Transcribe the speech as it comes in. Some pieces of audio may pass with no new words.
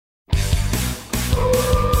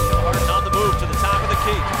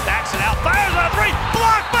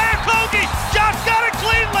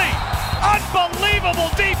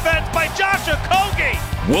Unbelievable defense by Josh Okogie.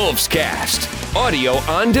 WolvesCast, audio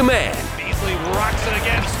on demand. Beasley rocks it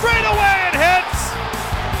again, straight away and hits.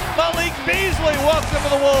 Malik Beasley walks into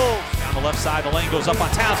the Wolves. Down the left side, the lane goes up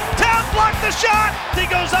on Towns. Towns blocked the shot. He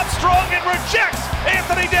goes up strong and rejects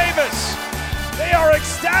Anthony Davis. They are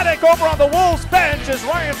ecstatic over on the Wolves bench as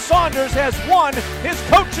Ryan Saunders has won his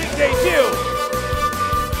coaching debut.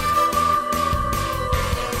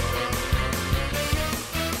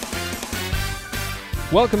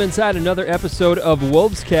 Welcome inside another episode of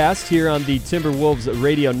WolvesCast here on the Timberwolves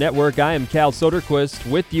Radio Network. I am Cal Soderquist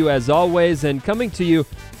with you as always, and coming to you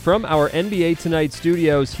from our NBA Tonight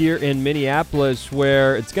studios here in Minneapolis,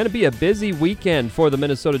 where it's going to be a busy weekend for the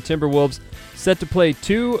Minnesota Timberwolves. Set to play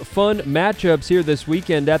two fun matchups here this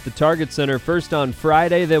weekend at the Target Center. First on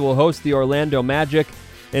Friday, they will host the Orlando Magic,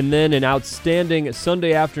 and then an outstanding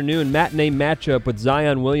Sunday afternoon matinee matchup with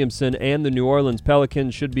Zion Williamson and the New Orleans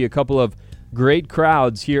Pelicans. Should be a couple of great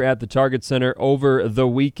crowds here at the Target Center over the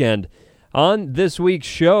weekend. On this week's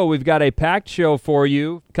show, we've got a packed show for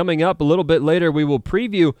you. Coming up a little bit later, we will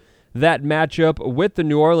preview that matchup with the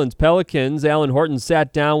New Orleans Pelicans. Alan Horton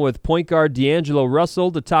sat down with point guard D'Angelo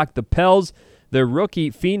Russell to talk the Pels, their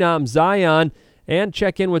rookie phenom Zion, and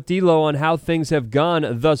check in with D'Lo on how things have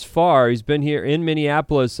gone thus far. He's been here in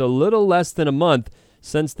Minneapolis a little less than a month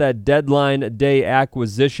since that deadline day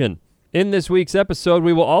acquisition. In this week's episode,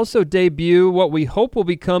 we will also debut what we hope will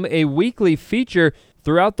become a weekly feature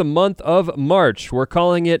throughout the month of March. We're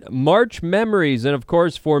calling it March Memories, and of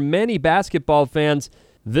course, for many basketball fans,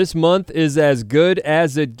 this month is as good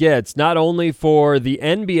as it gets, not only for the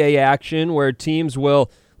NBA action, where teams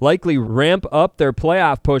will likely ramp up their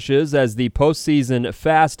playoff pushes as the postseason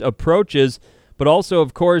fast approaches, but also,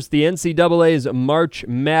 of course, the NCAA's March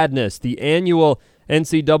Madness, the annual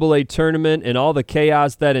NCAA tournament and all the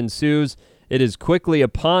chaos that ensues. It is quickly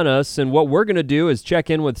upon us, and what we're going to do is check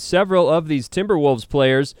in with several of these Timberwolves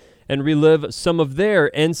players and relive some of their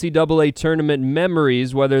NCAA tournament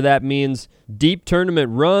memories, whether that means deep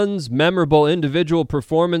tournament runs, memorable individual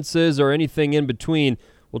performances, or anything in between.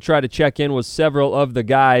 We'll try to check in with several of the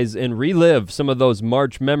guys and relive some of those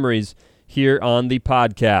March memories here on the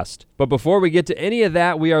podcast. But before we get to any of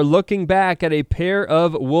that, we are looking back at a pair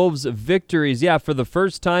of Wolves victories. Yeah, for the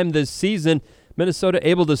first time this season, Minnesota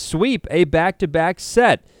able to sweep a back-to-back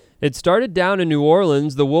set. It started down in New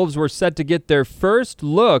Orleans. The Wolves were set to get their first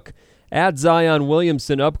look at Zion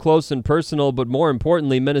Williamson up close and personal, but more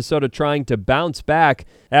importantly, Minnesota trying to bounce back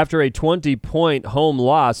after a 20-point home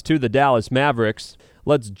loss to the Dallas Mavericks.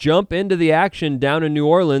 Let's jump into the action down in New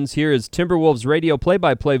Orleans. Here is Timberwolves radio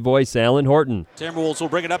play-by-play voice, Alan Horton. Timberwolves will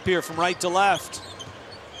bring it up here from right to left.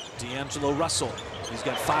 D'Angelo Russell. He's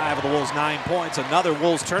got 5 of the Wolves' 9 points. Another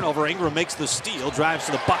Wolves turnover. Ingram makes the steal, drives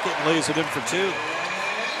to the bucket, and lays it in for 2.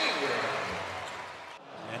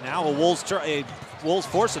 And now a Wolves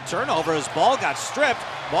force a turnover. His ball got stripped.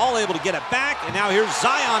 Ball able to get it back, and now here's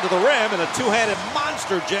Zion to the rim and a two-handed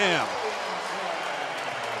monster jam.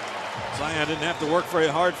 Zion didn't have to work very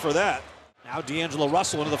hard for that. Now D'Angelo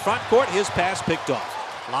Russell into the front court. His pass picked off.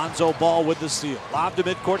 Lonzo Ball with the steal. Lob to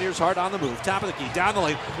midcourt. Here's Hart on the move. Top of the key. Down the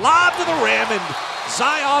lane. Lob to the rim. And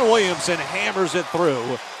Zion Williamson hammers it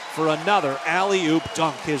through for another alley-oop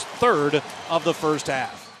dunk. His third of the first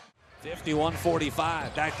half.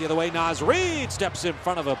 51-45. Back the other way. Naz Reid steps in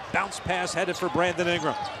front of a bounce pass headed for Brandon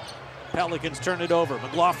Ingram. Pelicans turn it over.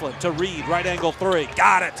 McLaughlin to Reid. Right angle three.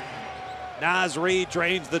 Got it. Naz Reid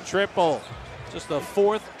drains the triple. Just the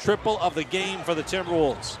 4th triple of the game for the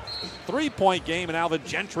Timberwolves. 3-point game, and Alvin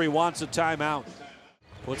Gentry wants a timeout.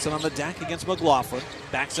 Puts it on the deck against McLaughlin.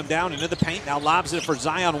 Backs him down into the paint. Now lobs it for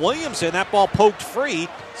Zion Williamson. That ball poked free.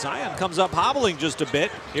 Zion comes up hobbling just a bit.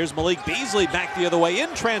 Here's Malik Beasley back the other way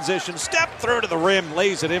in transition. Step through to the rim.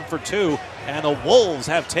 Lays it in for 2. And the Wolves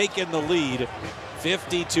have taken the lead.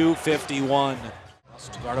 52-51.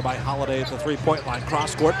 Guarded by Holiday at the three-point line.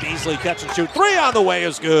 Cross court. Beasley catch and shoot. 3 on the way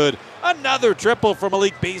is good. Another triple for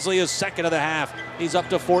Malik Beasley, his second of the half. He's up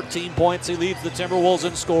to 14 points. He leads the Timberwolves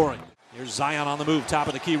in scoring. Here's Zion on the move. Top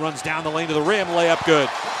of the key. Runs down the lane to the rim. Layup good.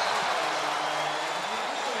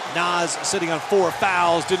 Naz sitting on 4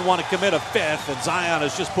 fouls. Didn't want to commit a 5th. And Zion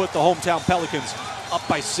has just put the hometown Pelicans up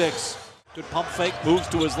by 6. Good pump fake. Moves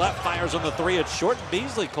to his left. Fires on the 3. It's short.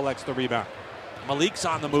 Beasley collects the rebound. Malik's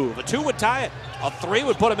on the move. A 2 would tie it. A 3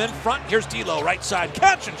 would put him in front. Here's D'Lo, right side.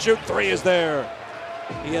 Catch and shoot. 3 is there.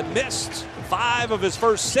 He had missed 5 of his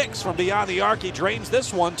first 6 from beyond the arc. He drains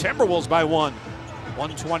this one. Timberwolves by 1.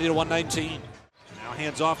 120-119. Now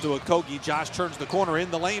hands off to Okogie. Josh turns the corner in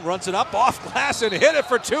the lane. Runs it up off glass and hit it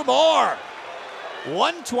for 2 more.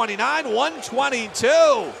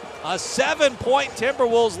 129-122. A 7-point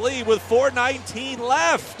Timberwolves lead with 4:19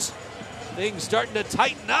 left. Things starting to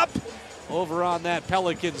tighten up over on that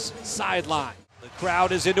Pelicans sideline. The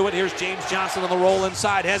crowd is into it. Here's James Johnson on the roll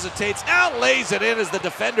inside, hesitates, now lays it in as the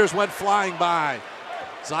defenders went flying by.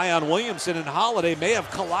 Zion Williamson and Holiday may have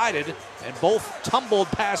collided and both tumbled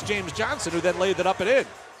past James Johnson, who then laid it up and in.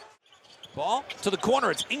 Ball to the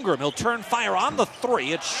corner. It's Ingram. He'll turn fire on the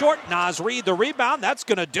three. It's short. Naz Reid the rebound. That's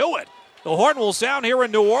going to do it. The horn will sound here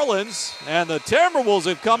in New Orleans, and the Timberwolves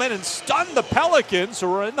have come in and stunned the Pelicans,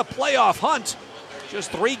 who are in the playoff hunt.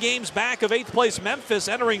 Just 3 games back of 8th place Memphis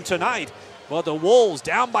entering tonight. But the Wolves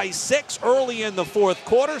down by 6 early in the fourth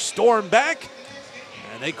quarter, storm back,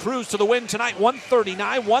 and they cruise to the win tonight,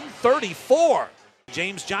 139-134.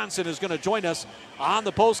 James Johnson is going to join us on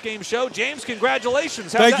the postgame show. James,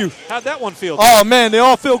 congratulations. Thank you. How'd that one feel? Oh, man, they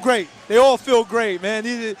all feel great. They all feel great, man.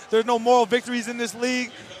 There's no moral victories in this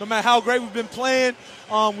league. No matter how great we've been playing,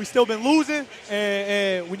 we've still been losing.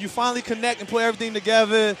 And when you finally connect and play everything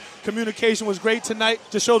together, communication was great tonight.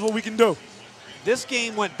 Just shows what we can do. This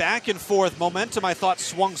game went back and forth. Momentum, I thought,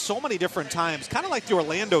 swung so many different times. Kind of like the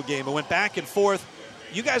Orlando game. It went back and forth.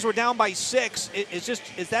 You guys were down by 6.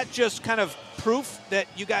 Is that just kind of proof that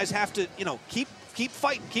you guys have to, keep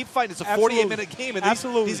fighting, keep fighting? It's a 48-minute game, and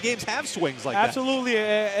these games have swings like that. Absolutely,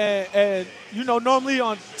 and normally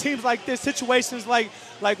on teams like this, situations like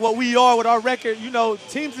what we are with our record,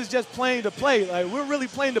 teams is just playing to play. Like, we're really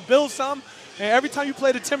playing to build something, and every time you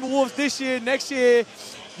play the Timberwolves this year, next year,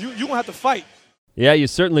 you're going to have to fight. Yeah, you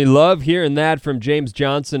certainly love hearing that from James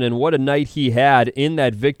Johnson, and what a night he had in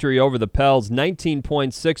that victory over the Pels. 19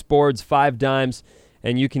 points, 6 boards, 5 dimes,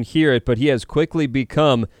 and you can hear it, but he has quickly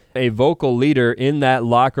become a vocal leader in that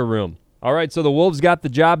locker room. All right, so the Wolves got the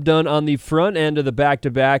job done on the front end of the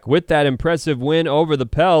back-to-back with that impressive win over the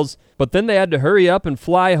Pels, but then they had to hurry up and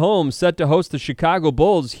fly home, set to host the Chicago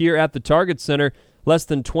Bulls here at the Target Center less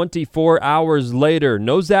than 24 hours later.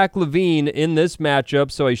 No Zach LaVine in this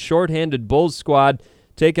matchup, so a shorthanded Bulls squad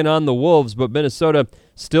taking on the Wolves, but Minnesota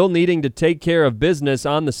still needing to take care of business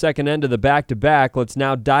on the second end of the back-to-back. Let's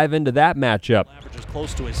now dive into that matchup. Averages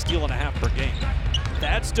close to a steal and a half per game.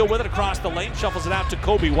 Thad still with it across the lane, shuffles it out to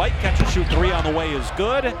Kobe White. Catch and shoot 3 on the way is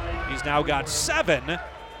good. He's now got 7,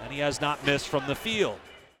 and he has not missed from the field.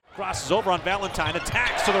 Crosses over on Valentine,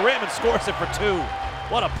 attacks to the rim and scores it for 2.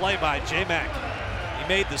 What a play by J-Mac. He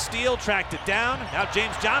made the steal, tracked it down. Now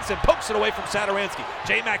James Johnson pokes it away from Satoransky.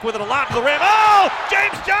 J-Mac with it a lot to the rim. Oh!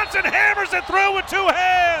 James Johnson hammers it through with 2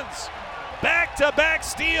 hands. Back-to-back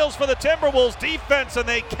steals for the Timberwolves defense, and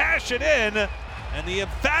they cash it in. And the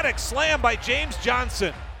emphatic slam by James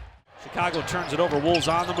Johnson. Chicago turns it over. Wolves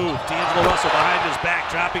on the move. D'Angelo Russell behind his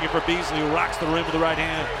back, dropping it for Beasley, who rocks the rim with the right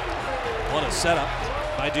hand. What a setup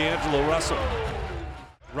by D'Angelo Russell.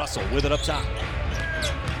 Russell with it up top.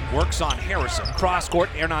 Works on Harrison. Cross court,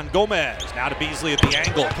 Hernan Gomez. Now to Beasley at the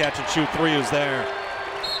angle. Catch and shoot 3 is there.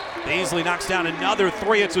 Beasley knocks down another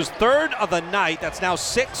 3. It's his 3rd of the night. That's now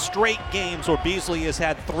 6 straight games where Beasley has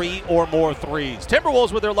had 3 or more threes.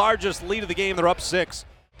 Timberwolves with their largest lead of the game. They're up 6.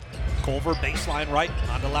 Culver baseline right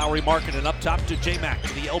onto Lowry Markin and up top to J-Mac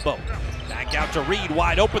to the elbow. Back out to Reid.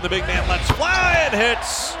 Wide open. The big man lets fly and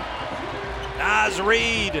hits. Naz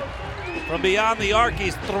Reid from beyond the arc.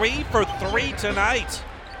 He's 3 for 3 tonight.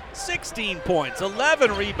 16 points,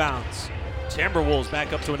 11 rebounds. Timberwolves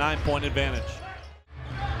back up to a 9-point advantage.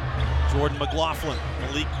 Jordan McLaughlin,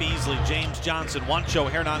 Malik Beasley, James Johnson,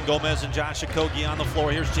 Juancho, Hernan Gomez, and Josh Okogie on the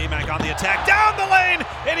floor. Here's J-Mac on the attack, down the lane,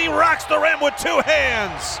 and he rocks the rim with 2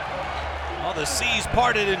 hands. Well, the seas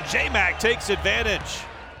parted, and J-Mac takes advantage.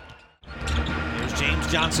 Here's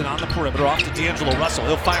James Johnson on the perimeter, off to D'Angelo Russell.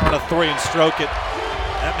 He'll fire on a 3 and stroke it.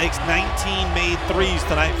 That makes 19 made threes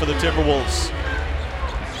tonight for the Timberwolves.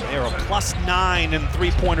 They are a +9 in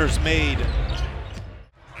three-pointers made.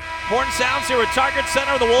 Horn sounds here at Target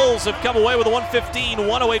Center. The Wolves have come away with a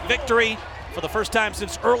 115-108 victory. For the first time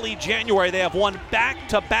since early January, they have won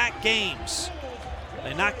back-to-back games.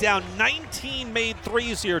 They knocked down 19 made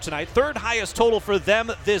threes here tonight, 3rd highest total for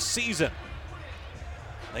them this season.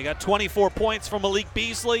 They got 24 points from Malik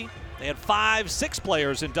Beasley. They had 5-6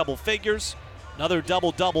 players in double figures. Another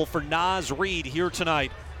double-double for Naz Reid here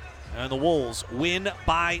tonight. And the Wolves win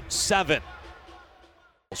by 7.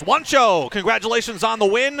 Juancho, congratulations on the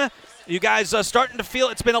win. You guys starting to feel,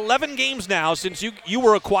 it's been 11 games now since you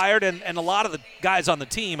were acquired and a lot of the guys on the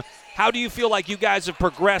team. How do you feel like you guys have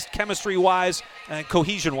progressed chemistry-wise and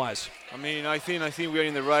cohesion-wise? I think we are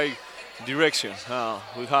in the right direction.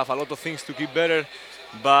 We have a lot of things to keep better,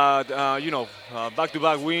 but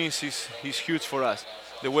back-to-back wins is huge for us.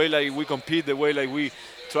 The way we compete, the way we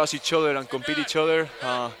trust each other and compete each other,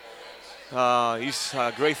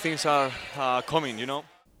 great things are coming, you know.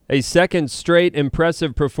 A second straight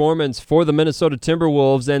impressive performance for the Minnesota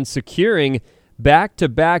Timberwolves and securing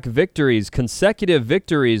back-to-back victories, consecutive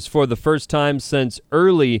victories for the first time since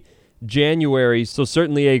early January. So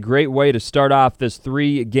certainly a great way to start off this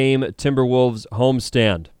 3-game Timberwolves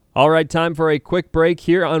homestand. All right, time for a quick break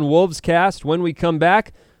here on WolvesCast. When we come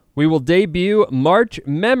back, we will debut March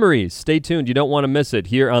Memories. Stay tuned. You don't want to miss it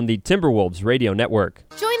here on the Timberwolves Radio Network.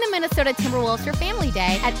 Join the Minnesota Timberwolves for Family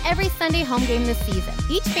Day at every Sunday home game this season.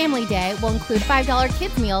 Each Family Day will include $5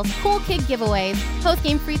 kids meals, cool kid giveaways,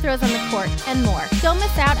 post-game free throws on the court, and more. Don't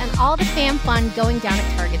miss out on all the fam fun going down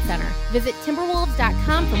at Target Center. Visit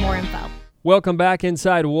Timberwolves.com for more info. Welcome back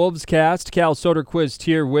inside WolvesCast. Cal Soderquist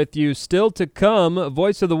here with you. Still to come,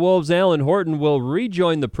 voice of the Wolves, Alan Horton, will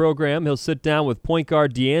rejoin the program. He'll sit down with point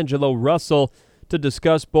guard D'Angelo Russell to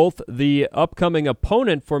discuss both the upcoming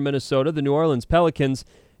opponent for Minnesota, the New Orleans Pelicans,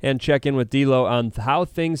 and check in with D'Lo on how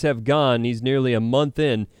things have gone. He's nearly a month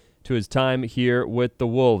in to his time here with the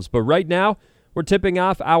Wolves. But right now, we're tipping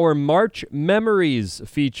off our March Memories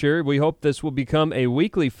feature. We hope this will become a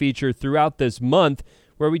weekly feature throughout this month,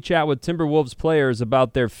 where we chat with Timberwolves players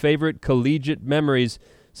about their favorite collegiate memories,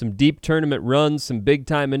 some deep tournament runs, some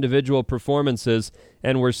big-time individual performances,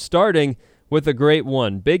 and we're starting with a great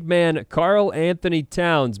one. Big man Karl Anthony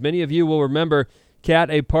Towns. Many of you will remember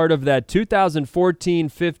Cat, a part of that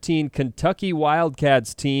 2014-15 Kentucky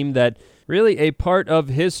Wildcats team that really a part of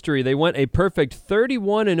history. They went a perfect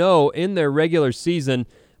 31-0 in their regular season,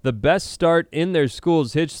 the best start in their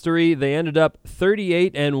school's history. They ended up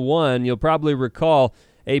 38-1. You'll probably recall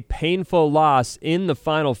a painful loss in the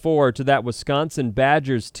Final Four to that Wisconsin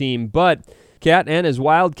Badgers team. But Cat and his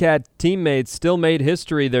Wildcat teammates still made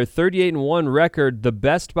history. Their 38-1 record, the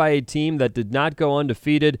best by a team that did not go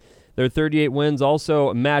undefeated. Their 38 wins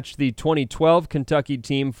also matched the 2012 Kentucky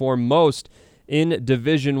team for most in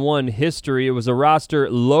Division I history. It was a roster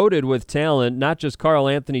loaded with talent, not just Karl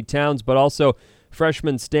Anthony Towns, but also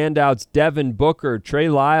freshman standouts Devin Booker, Trey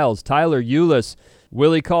Lyles, Tyler Ulis,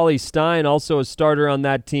 Willie Cauley-Stein, also a starter on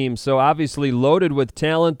that team. So obviously loaded with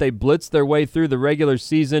talent. They blitzed their way through the regular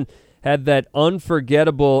season, had that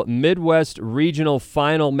unforgettable Midwest Regional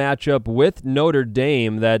Final matchup with Notre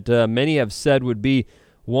Dame that many have said would be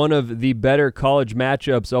one of the better college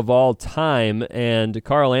matchups of all time. And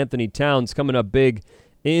Karl Anthony Towns coming up big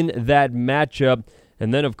in that matchup.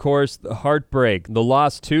 And then, of course, the heartbreak, the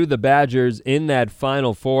loss to the Badgers in that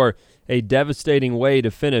Final Four, a devastating way to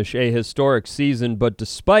finish a historic season. But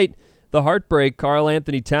despite the heartbreak, Karl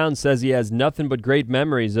Anthony Towns says he has nothing but great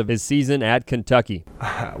memories of his season at Kentucky.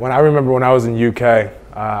 When I was in UK,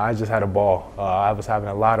 I just had a ball. I was having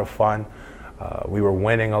a lot of fun. We were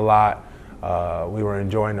winning a lot. We were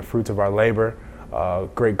enjoying the fruits of our labor.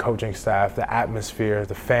 Great coaching staff, the atmosphere,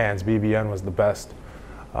 the fans. BBN was the best.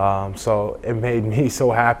 So it made me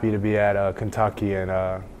so happy to be at Kentucky,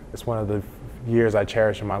 and it's one of the years I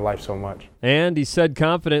cherish in my life so much. And he said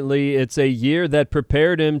confidently it's a year that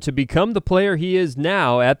prepared him to become the player he is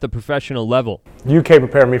now at the professional level. UK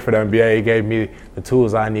prepared me for the NBA. It gave me the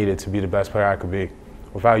tools I needed to be the best player I could be.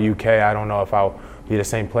 Without UK, I don't know if I'll be the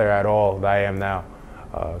same player at all that I am now.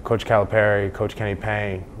 Coach Calipari, Coach Kenny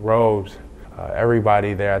Payne, Rose,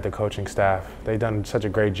 everybody there at the coaching staff, they've done such a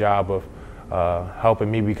great job of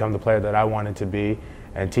helping me become the player that I wanted to be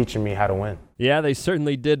and teaching me how to win. Yeah, they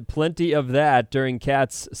certainly did plenty of that during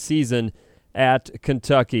Cat's season at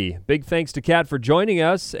Kentucky. Big thanks to Cat for joining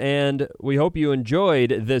us, and we hope you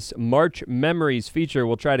enjoyed this March Memories feature.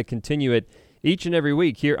 We'll try to continue it each and every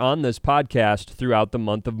week here on this podcast throughout the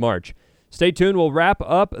month of March. Stay tuned. We'll wrap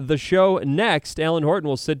up the show next. Alan Horton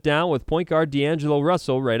will sit down with point guard D'Angelo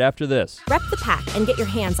Russell right after this. Rep the pack and get your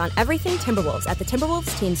hands on everything Timberwolves at the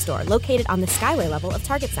Timberwolves Team Store, located on the Skyway level of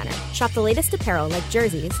Target Center. Shop the latest apparel like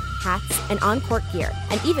jerseys, hats, and on-court gear,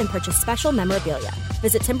 and even purchase special memorabilia.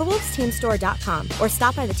 Visit TimberwolvesTeamStore.com or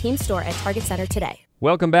stop by the Team Store at Target Center today.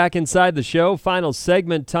 Welcome back inside the show. Final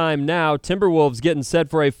segment time now. Timberwolves getting set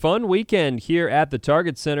for a fun weekend here at the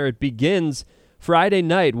Target Center. It begins Friday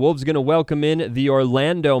night. Wolves going to welcome in the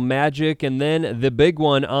Orlando Magic, and then the big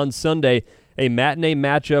one on Sunday, a matinee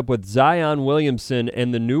matchup with Zion Williamson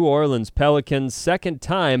and the New Orleans Pelicans. Second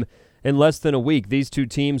time in less than a week these two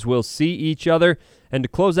teams will see each other. And to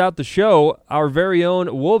close out the show, our very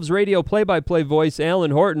own Wolves radio play-by-play voice, Alan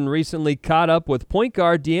Horton, recently caught up with point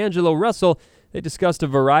guard D'Angelo Russell. They discussed a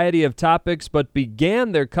variety of topics, but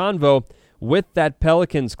began their convo with that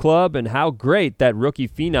Pelicans club and how great that rookie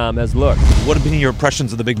phenom has looked. What have been your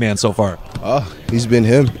impressions of the big man so far? He's been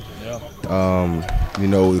him. Yeah.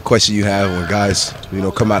 The question you have when guys,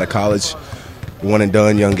 come out of college one and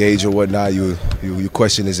done young age or whatnot, you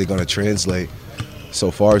question, is it going to translate? So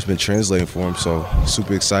far, it's been translating for him, so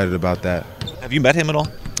super excited about that. Have you met him at all?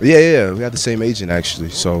 Yeah, we have the same agent actually.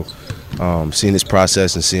 So seeing his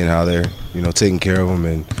process and seeing how they're taking care of him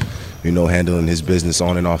and handling his business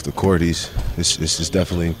on and off the court, it's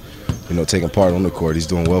definitely taking part on the court. He's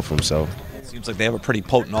doing well for himself. Seems like they have a pretty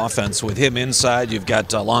potent offense with him inside. You've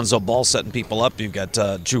got Lonzo Ball setting people up. You've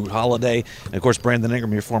got Drew Holiday. And, of course, Brandon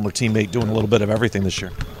Ingram, your former teammate, doing a little bit of everything this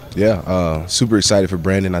year. Yeah, super excited for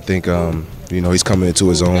Brandon. I think, he's coming into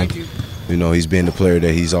his own. He's being the player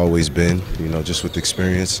that he's always been, just with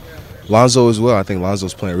experience. Lonzo as well. I think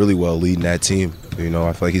Lonzo's playing really well, leading that team. I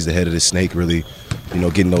feel like he's the head of the snake, really,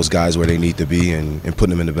 getting those guys where they need to be and putting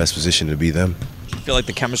them in the best position to be them. I feel like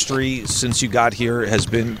the chemistry since you got here has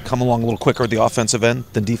come along a little quicker at the offensive end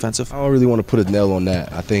than defensive? I don't really want to put a nail on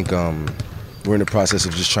that. I think we're in the process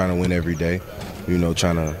of just trying to win every day.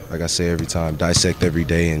 Trying to, like I say every time, dissect every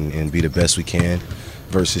day and be the best we can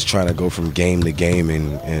versus trying to go from game to game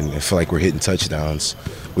and feel like we're hitting touchdowns.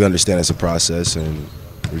 We understand it's a process, and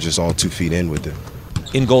we're just all 2 feet in with it.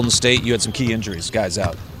 In Golden State, you had some key injuries, guys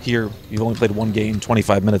out. Here, you've only played one game,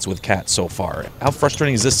 25 minutes with Cat so far. How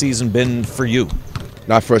frustrating has this season been for you?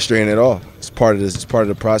 Not frustrating at all. It's part of this. It's part of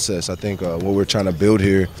the process. I think what we're trying to build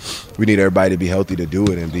here, we need everybody to be healthy to do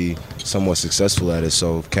it and be somewhat successful at it.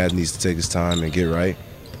 So if Cat needs to take his time and get right,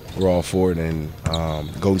 we're all for it. And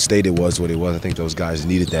Golden State, it was what it was. I think those guys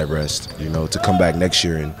needed that rest, to come back next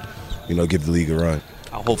year and, give the league a run.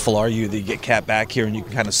 How hopeful are you that you get Cat back here and you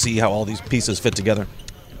can kind of see how all these pieces fit together?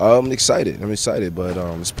 I'm excited, but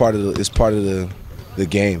it's part of the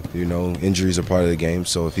game. Injuries are part of the game.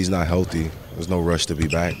 So if he's not healthy, there's no rush to be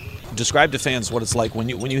back. Describe to fans what it's like when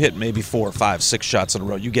you hit maybe 4, 5, 6 shots in a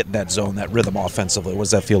row. You get in that zone, that rhythm offensively. What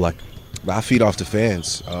does that feel like? I feed off the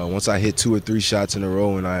fans. Once I hit 2 or 3 shots in a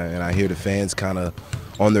row, and I hear the fans kind of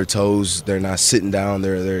on their toes, they're not sitting down.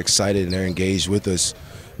 They're excited and they're engaged with us.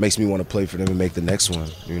 Makes me want to play for them and make the next one.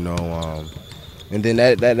 And then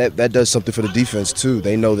that does something for the defense too.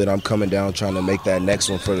 They know that I'm coming down trying to make that next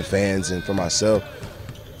one for the fans and for myself.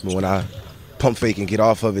 But when I pump fake and get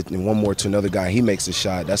off of it and one more to another guy, he makes a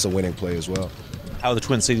shot, that's a winning play as well. How have the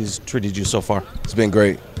Twin Cities treated you so far? It's been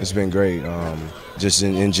great. Just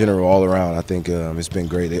in general, all around, I think it's been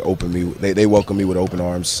great. They welcome me with open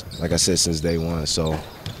arms, like I said, since day one. So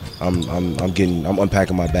I'm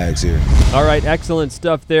unpacking my bags here. All right, excellent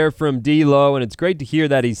stuff there from D-Lo, and it's great to hear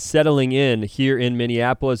that he's settling in here in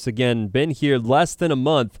Minneapolis. Again, been here less than a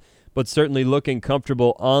month, but certainly looking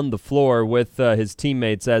comfortable on the floor with his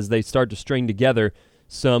teammates as they start to string together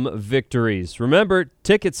some victories. Remember,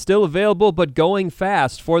 tickets still available, but going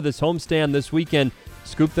fast for this homestand this weekend.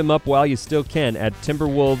 Scoop them up while you still can at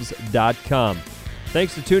Timberwolves.com.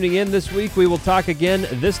 Thanks for tuning in this week. We will talk again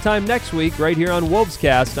this time next week right here on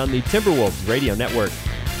WolvesCast on the Timberwolves Radio Network.